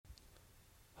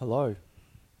Hello,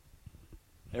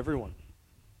 everyone.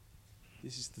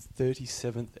 This is the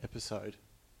 37th episode,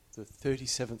 the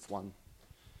 37th one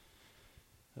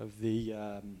of the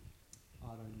I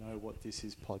don't know what this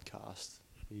is podcast.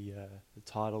 The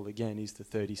title again is the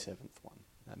 37th one.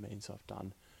 That means I've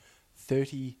done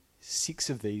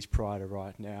 36 of these prior to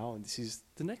right now, and this is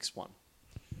the next one.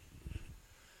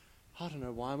 I don't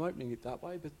know why I'm opening it that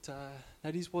way, but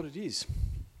that is what it is.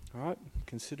 All right,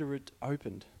 consider it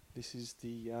opened. This is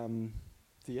the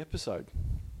episode.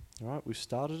 All right, we've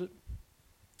started it.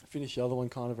 I finished the other one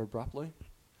kind of abruptly.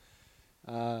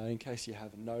 In case you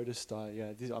haven't noticed,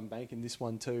 I'm banking this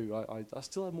one too. I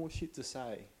still have more shit to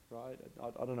say, right?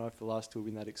 I don't know if the last two have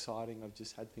been that exciting. I've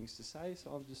just had things to say,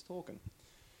 so I'm just talking.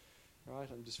 Right,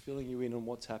 I'm just filling you in on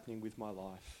what's happening with my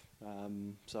life. Oh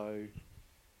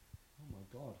my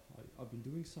God, I've been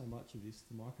doing so much of this,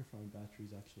 the microphone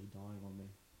battery's actually dying on me.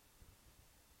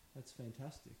 That's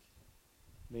fantastic.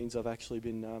 Means I've actually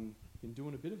been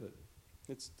doing a bit of it.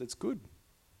 That's good,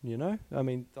 you know? I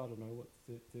mean, I don't know, what,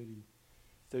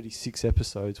 36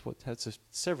 episodes, that's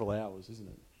several hours, isn't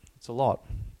it? It's a lot.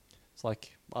 It's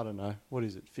like, I don't know, what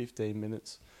is it, 15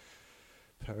 minutes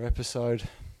per episode.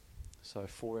 So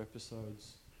 4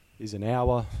 episodes is an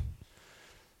hour.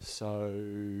 So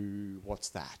what's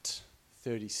that?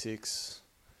 36.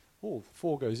 Oh,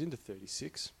 4 goes into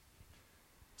 36.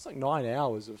 It's like 9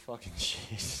 hours of fucking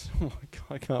shit. Oh my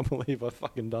God, I can't believe I've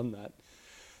fucking done that.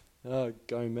 Oh,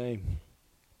 go me.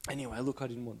 Anyway, look, I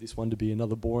didn't want this one to be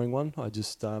another boring one. I've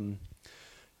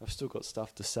still got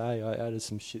stuff to say. I added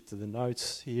some shit to the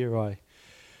notes here.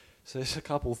 So there's a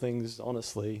couple things,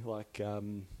 honestly, like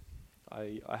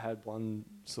I had one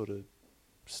sort of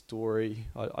story.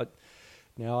 I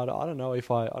don't know if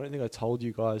I don't think I told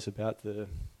you guys about the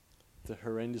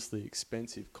horrendously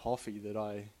expensive coffee that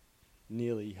I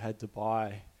nearly had to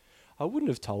buy. I wouldn't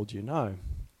have told you, no.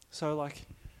 So like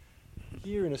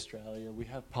here in Australia we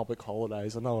have public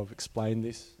holidays. I know I've explained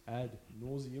this ad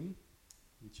nauseum,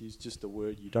 which is just a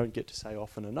word you don't get to say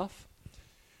often enough.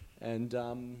 And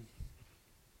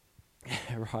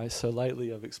right, so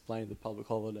lately I've explained the public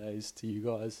holidays to you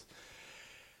guys.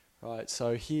 Right,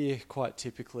 so here quite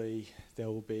typically there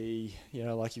will be, you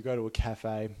know, like you go to a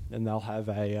cafe and they'll have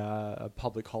a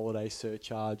public holiday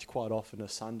surcharge, quite often a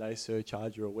Sunday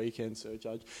surcharge or a weekend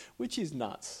surcharge, which is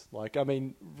nuts. Like, I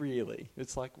mean, really,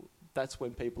 it's like that's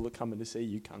when people are coming to see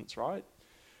you cunts, right?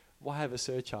 Why have a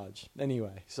surcharge?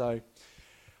 Anyway, so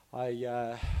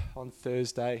on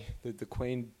Thursday, the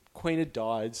Queen had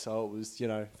died, so it was, you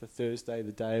know, the Thursday,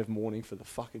 the day of mourning for the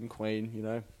fucking Queen, you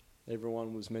know.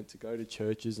 Everyone was meant to go to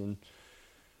churches and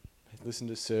listen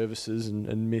to services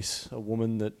and miss a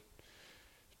woman that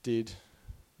did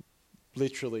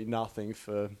literally nothing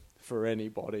for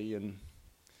anybody and,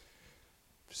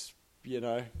 you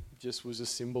know, just was a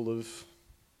symbol of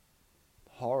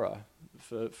horror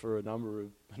for a number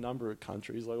of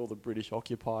countries, like all the British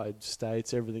occupied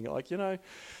states, everything. Like, you know,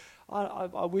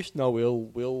 I wish no ill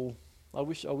will. I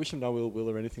wish him no ill will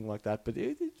or anything like that. But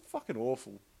it's fucking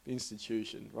awful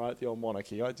institution, right? The old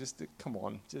monarchy. Come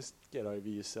on, just get over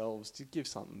yourselves. Just give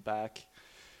something back,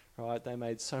 right? They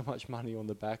made so much money on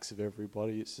the backs of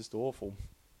everybody. It's just awful.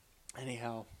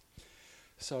 Anyhow,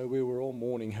 so we were all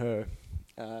mourning her.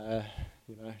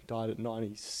 You know, died at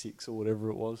 96 or whatever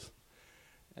it was.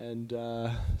 And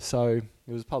so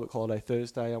it was a public holiday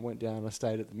Thursday. I went down. I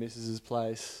stayed at the missus's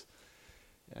place,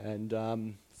 and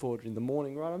thought in the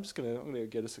morning, right? I'm gonna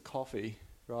get us a coffee,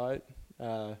 right?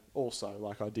 Also,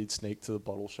 like I did sneak to the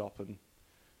bottle shop and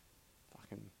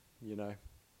fucking, you know,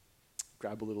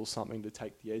 grab a little something to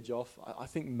take the edge off. I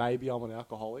think maybe I'm an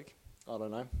alcoholic. I don't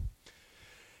know.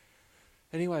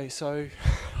 Anyway, so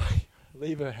I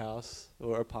leave her house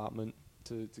or apartment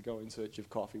to go in search of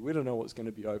coffee. We don't know what's going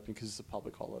to be open because it's a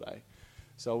public holiday.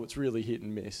 So it's really hit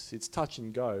and miss. It's touch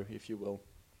and go, if you will.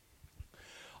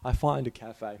 I find a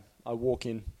cafe. I walk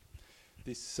in.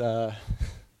 This...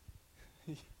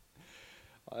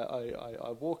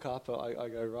 I walk up, I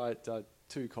go, right,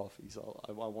 2 coffees.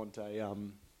 I want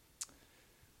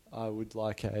I would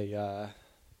like a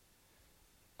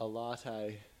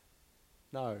latte.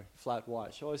 No, flat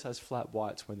white. She always has flat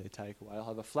whites when they take away. I'll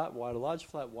have a flat white, a large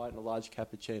flat white and a large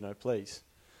cappuccino, please.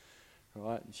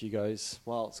 Right, and she goes,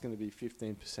 well, it's going to be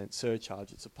 15%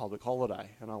 surcharge. It's a public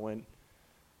holiday. And I went,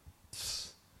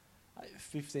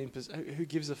 15%, who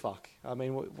gives a fuck? I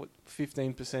mean, what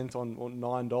 15% on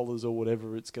 $9 or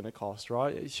whatever it's going to cost,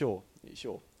 right? Sure,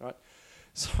 right?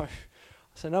 So I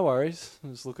said, no worries. I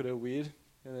just look at her weird.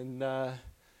 And then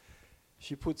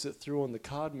she puts it through on the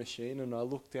card machine, and I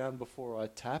look down before I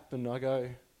tap, and I go,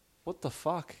 what the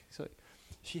fuck? So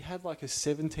she had like a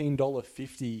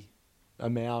 $17.50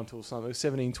 amount or something,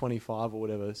 17.25 or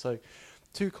whatever. So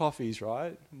 2 coffees,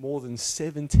 right? More than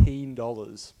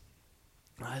 $17.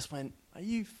 I just went,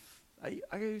 I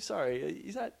go, sorry,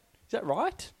 is that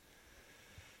right?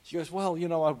 She goes, well,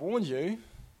 I warned you.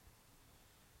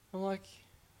 I'm like,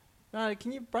 no,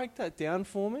 can you break that down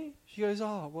for me? She goes,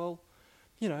 oh, well,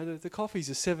 the coffees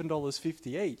are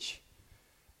 $7.50 each.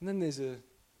 And then there's a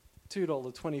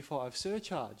 $2.25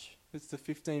 surcharge. It's the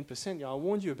 15%. I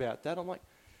warned you about that. I'm like,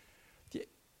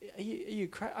 are you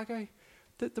crazy? I go,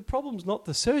 the problem's not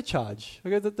the surcharge. I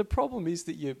go, the problem is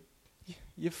that you're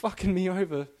fucking me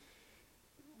over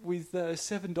with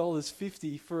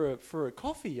 $7.50 for a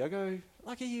coffee. I go,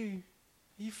 like, are you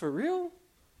for real?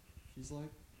 She's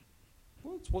like,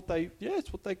 well, it's what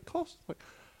they cost. Like,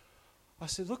 I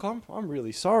said, look, I'm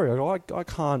really sorry. I go, I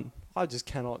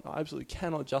absolutely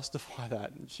cannot justify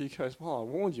that. And she goes, well, I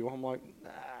warned you. I'm like, nah.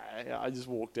 I just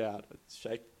walked out,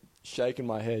 shaking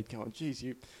my head, going, geez,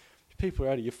 you people are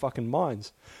out of your fucking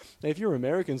minds. Now, if you're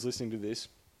Americans listening to this,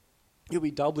 you'll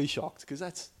be doubly shocked because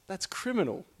that's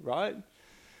criminal, right?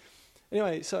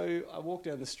 Anyway, so I walk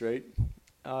down the street.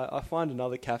 I find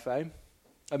another cafe.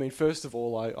 I mean, first of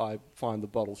all, I find the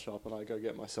bottle shop and I go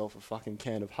get myself a fucking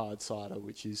can of hard cider,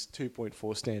 which is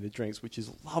 2.4 standard drinks, which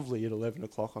is lovely at 11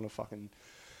 o'clock on a fucking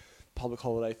public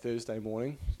holiday Thursday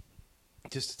morning,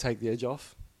 just to take the edge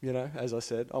off. As I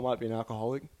said, I might be an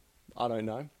alcoholic. I don't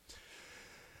know.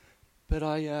 But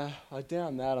I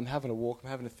down that. I'm having a walk. I'm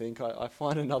having a think. I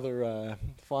find another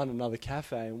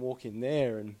cafe and walk in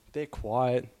there, and they're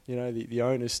quiet. The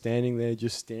owner's standing there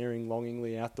just staring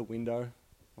longingly out the window.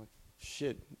 Like,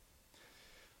 shit.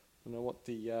 I don't know what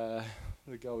the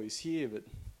go is here, but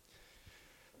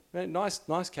man,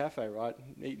 nice cafe, right?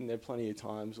 Eaten there plenty of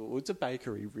times. Well, it's a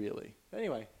bakery, really.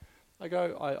 Anyway, I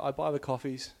go. I buy the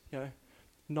coffees.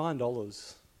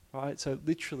 $9, right? So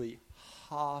literally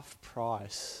half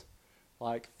price.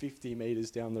 Like 50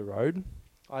 meters down the road.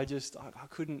 I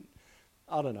couldn't,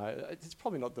 I don't know, it's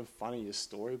probably not the funniest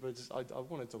story, but I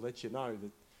wanted to let you know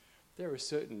that there are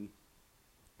certain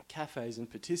cafes and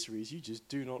patisseries you just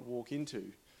do not walk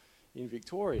into in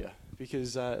Victoria.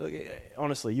 Because,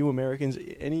 honestly, you Americans,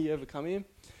 any ever come here,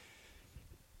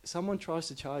 someone tries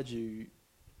to charge you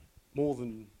more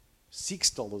than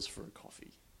 $6 for a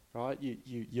coffee, right?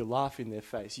 You laugh in their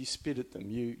face, you spit at them,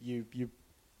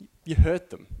 you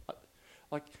hurt them.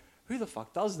 Like, who the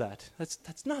fuck does that?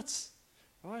 That's nuts,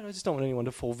 right? I just don't want anyone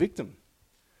to fall victim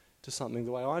to something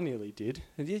the way I nearly did.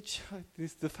 And yet,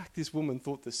 the fact this woman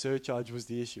thought the surcharge was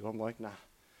the issue, I'm like, nah.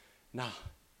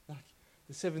 Like,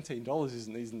 the $17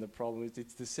 isn't the problem.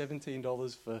 It's the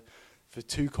 $17 for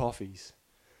 2 coffees,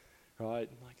 right?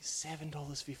 Like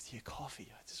 $7.50 a coffee.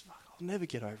 I'll never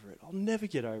get over it.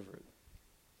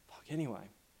 Fuck. Anyway,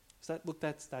 so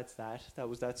that's that. That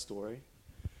was that story.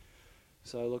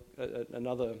 So look,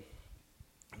 another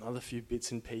few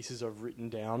bits and pieces I've written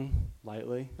down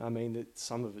lately. I mean, that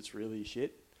some of it's really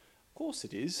shit. Of course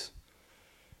it is.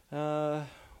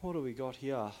 What do we got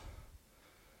here?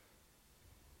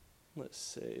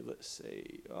 Let's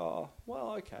see. Oh,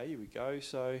 well, okay, here we go.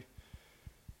 So,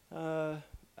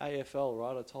 AFL,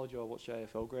 right? I told you I watched the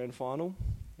AFL Grand Final,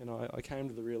 and I came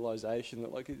to the realisation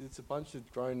that, like, it's a bunch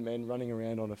of grown men running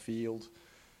around on a field.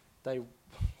 They,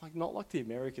 like, not like the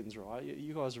Americans, right?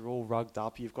 You guys are all rugged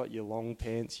up. You've got your long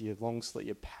pants, your long sleeve,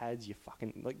 your pads, your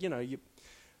fucking, like,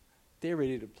 they're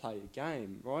ready to play a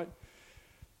game, right?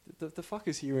 The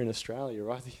fuckers here in Australia,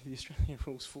 right? The Australian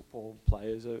rules football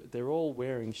players, they're all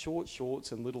wearing short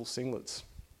shorts and little singlets.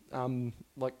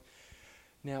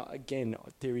 Now, again,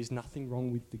 there is nothing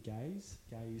wrong with the gays.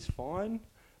 Gay is fine.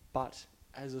 But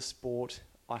as a sport,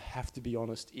 I have to be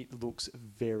honest, it looks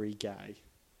very gay.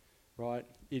 Right,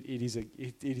 it is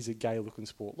a gay-looking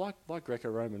sport, like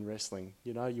Greco-Roman wrestling.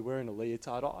 You're wearing a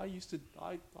leotard. I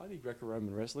did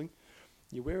Greco-Roman wrestling.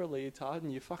 You wear a leotard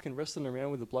and you're fucking wrestling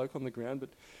around with a bloke on the ground. But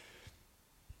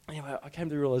anyway, I came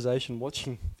to the realisation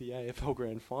watching the AFL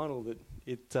Grand Final that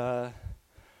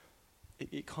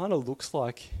it kind of looks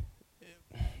like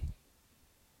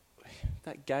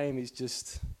that game is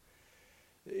just.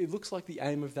 It looks like the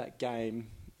aim of that game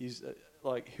is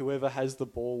like whoever has the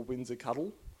ball wins a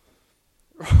cuddle.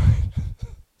 Right.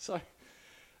 So,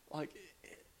 like,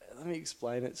 let me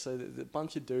explain it. So the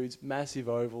bunch of dudes, massive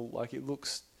oval, like it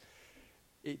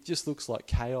just looks like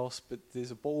chaos, but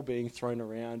there's a ball being thrown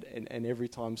around and every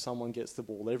time someone gets the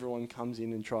ball, everyone comes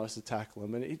in and tries to tackle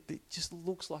them, and it just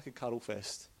looks like a cuddle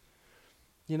fest.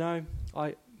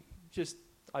 I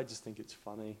just think it's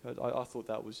funny. I thought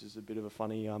that was just a bit of a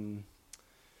funny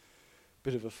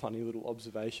little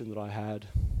observation that I had.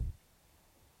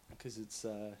 Because it's,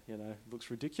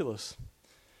 looks ridiculous.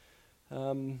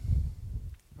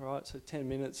 All right, so 10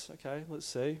 minutes. Okay, let's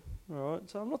see. All right,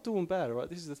 so I'm not doing bad. All right,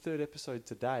 this is the 3rd episode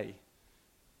today.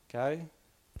 Okay,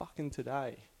 fucking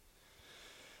today.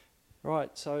 Right,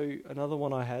 so another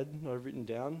one I've written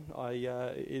down.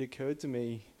 It occurred to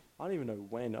me, I don't even know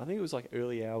when. I think it was like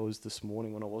early hours this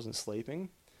morning when I wasn't sleeping.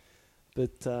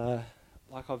 But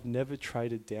I've never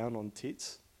traded down on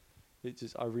tits.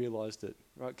 I realised it,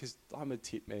 right? Because I'm a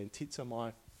tit man. Tits are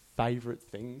my favourite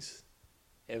things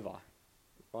ever,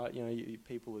 right? You know,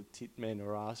 people are tit men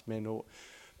or ass men, or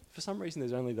for some reason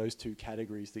there's only those 2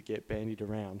 categories that get bandied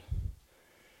around.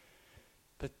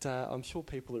 But I'm sure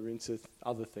people are into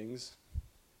other things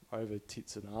over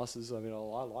tits and asses. I mean,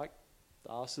 I like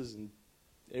asses and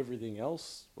everything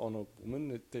else on a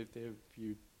woman.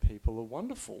 You people are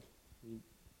wonderful. I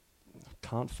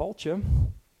can't fault you.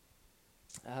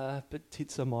 But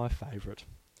tits are my favourite.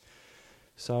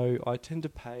 So I tend to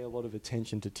pay a lot of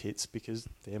attention to tits because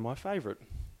they're my favourite.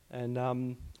 And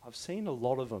I've seen a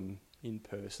lot of them in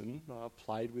person. I've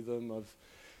played with them. I've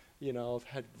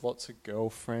had lots of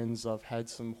girlfriends. I've had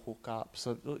some hookups.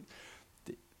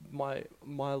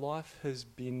 My life has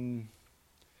been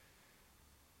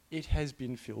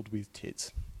filled with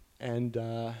tits, and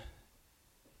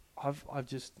I've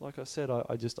just, like I said, I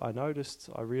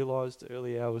realised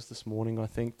early hours this morning, I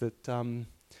think, that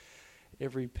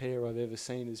every pair I've ever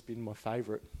seen has been my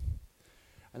favourite,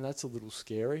 and that's a little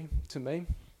scary to me,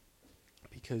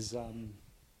 because I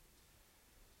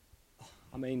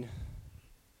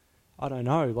don't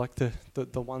know, like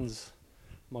the ones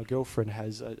my girlfriend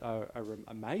has are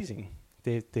amazing.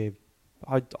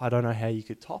 I don't know how you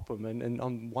could top them, and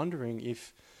I'm wondering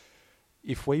if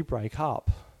we break up,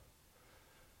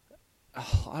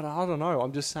 I don't know.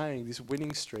 I'm just saying this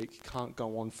winning streak can't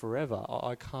go on forever.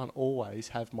 I can't always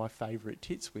have my favourite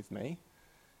tits with me.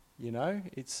 You know,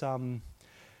 it's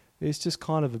just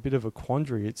kind of a bit of a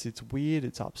quandary. It's weird.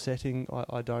 It's upsetting.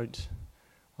 I don't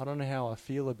know how I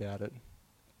feel about it.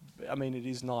 I mean, it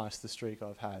is nice, the streak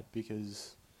I've had,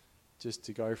 because just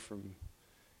to go from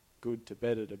good to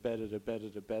better to better to better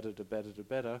to better to better to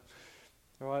better,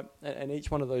 all right, and each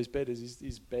one of those betters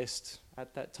is best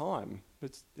at that time.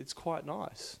 It's quite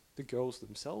nice. The girls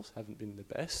themselves haven't been the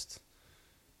best.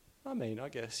 I mean, I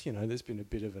guess, you know, there's been a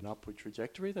bit of an upward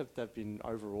trajectory. They've been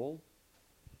overall,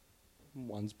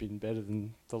 one's been better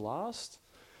than the last.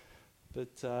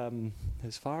 But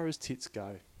as far as tits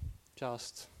go,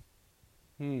 just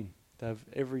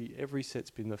every set's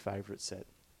been the favourite set.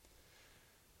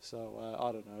 So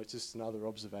I don't know. It's just another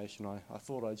observation I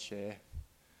thought I'd share,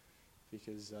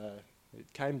 because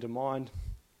it came to mind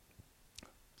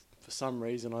for some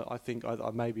reason. I think I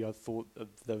thought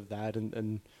of that,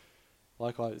 and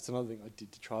it's another thing I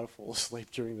did to try to fall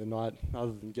asleep during the night,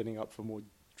 other than getting up for more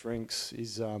drinks,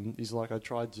 is I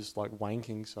tried just like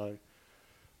wanking. So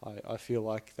I feel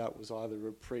like that was either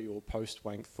a pre or post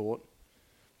wank thought.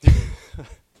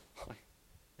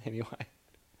 Anyway,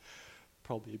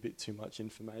 probably a bit too much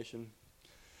information.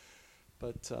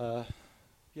 But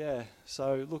yeah,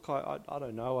 so look, I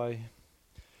don't know.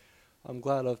 I'm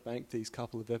glad I've banked these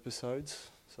couple of episodes.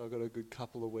 So I've got a good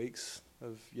couple of weeks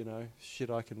of, you know, shit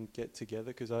I can get together,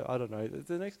 because I don't know,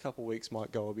 the next couple of weeks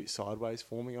might go a bit sideways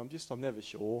for me. I'm never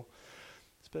sure,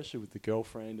 especially with the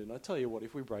girlfriend. And I tell you what,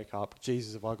 if we break up,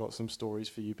 Jesus, have I got some stories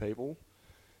for you people.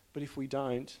 But if we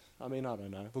don't, I mean, I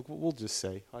don't know. Look, we'll just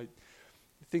see.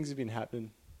 Things have been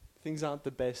happening. Things aren't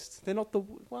the best. They're not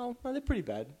no, they're pretty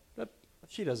bad.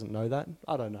 She doesn't know that.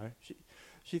 I don't know.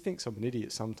 She thinks I'm an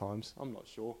idiot sometimes. I'm not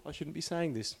sure. I shouldn't be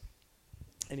saying this.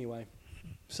 Anyway,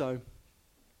 so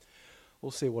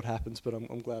we'll see what happens, but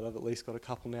I'm glad I've at least got a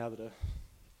couple now that are,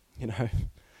 you know,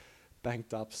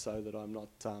 banked up, so that I'm not,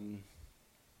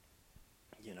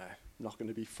 you know, not going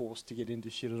to be forced to get into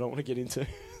shit I don't want to get into,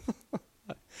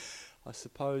 I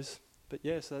suppose. But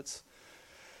yeah, so that's,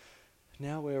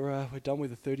 now we're done with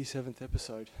the 37th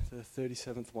episode, the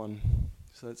 37th one.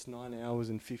 So that's 9 hours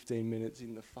and 15 minutes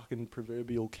in the fucking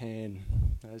proverbial can,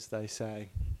 as they say.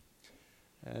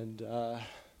 And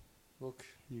look,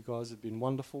 you guys have been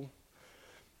wonderful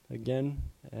again,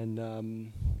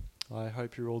 and I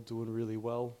hope you're all doing really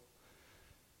well.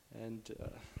 And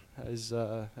as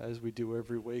we do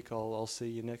every week, I'll see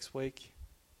you next week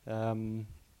at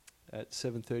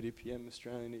 7:30 p.m.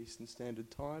 Australian Eastern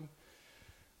Standard Time.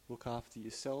 Look after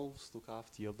yourselves, look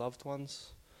after your loved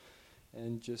ones,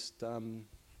 and just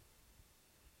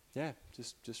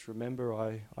remember,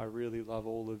 I really love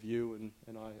all of you,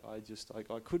 and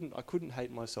I couldn't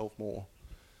hate myself more.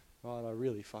 Right, I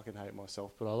really fucking hate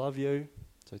myself, but I love you.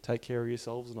 So take care of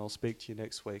yourselves, and I'll speak to you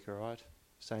next week. All right,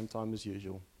 same time as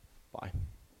usual. Bye.